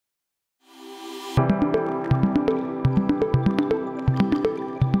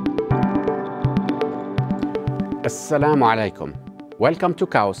Assalamu alaikum. Welcome to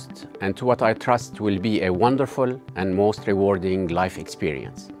KAUST and to what I trust will be a wonderful and most rewarding life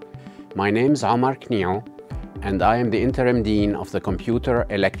experience. My name is Omar Knio and I am the Interim Dean of the Computer,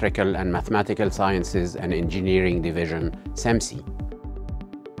 Electrical and Mathematical Sciences and Engineering Division, CEMSE.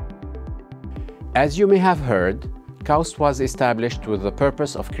 As you may have heard, KAUST was established with the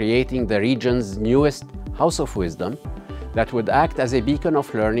purpose of creating the region's newest house of wisdom that would act as a beacon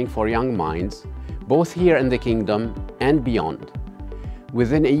of learning for young minds, both here in the Kingdom and beyond.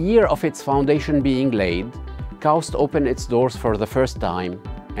 Within a year of its foundation being laid, KAUST opened its doors for the first time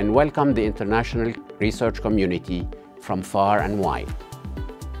and welcomed the international research community from far and wide.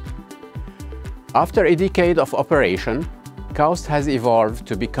 After a decade of operation, KAUST has evolved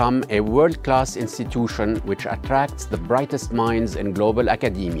to become a world-class institution which attracts the brightest minds in global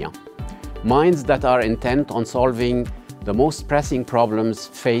academia, minds that are intent on solving the most pressing problems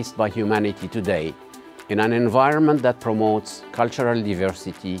faced by humanity today in an environment that promotes cultural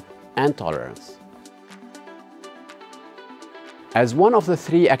diversity and tolerance. As one of the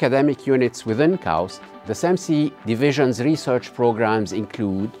three academic units within KAUST, the CEMSE division's research programs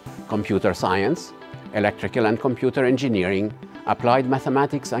include computer science, electrical and computer engineering, applied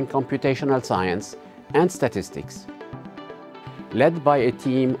mathematics and computational science, and statistics. Led by a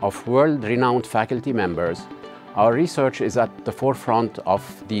team of world-renowned faculty members, our research is at the forefront of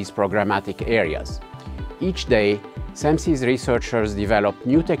these programmatic areas. Each day, CEMSE's researchers develop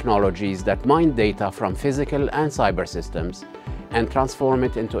new technologies that mine data from physical and cyber systems and transform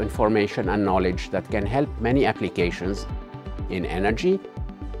it into information and knowledge that can help many applications in energy,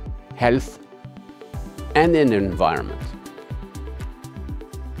 health, and in the environment.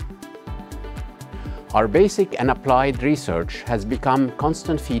 Our basic and applied research has become a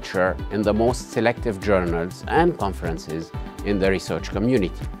constant feature in the most selective journals and conferences in the research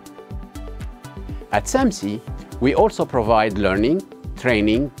community. At CEMSE, we also provide learning,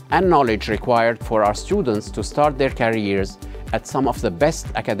 training, and knowledge required for our students to start their careers at some of the best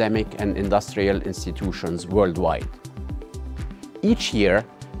academic and industrial institutions worldwide. Each year,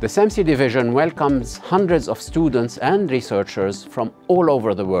 the CEMSE division welcomes hundreds of students and researchers from all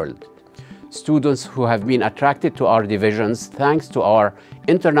over the world. Students who have been attracted to our divisions thanks to our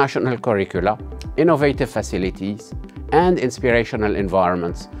international curricula, innovative facilities, and inspirational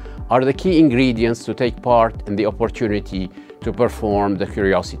environments are the key ingredients to take part in the opportunity to perform the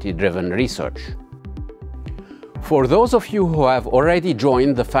curiosity-driven research. For those of you who have already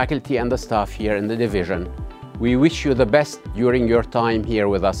joined the faculty and the staff here in the division, we wish you the best during your time here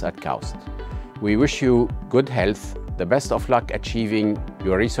with us at KAUST. We wish you good health, the best of luck achieving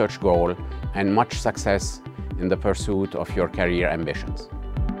your research goal, and much success in the pursuit of your career ambitions.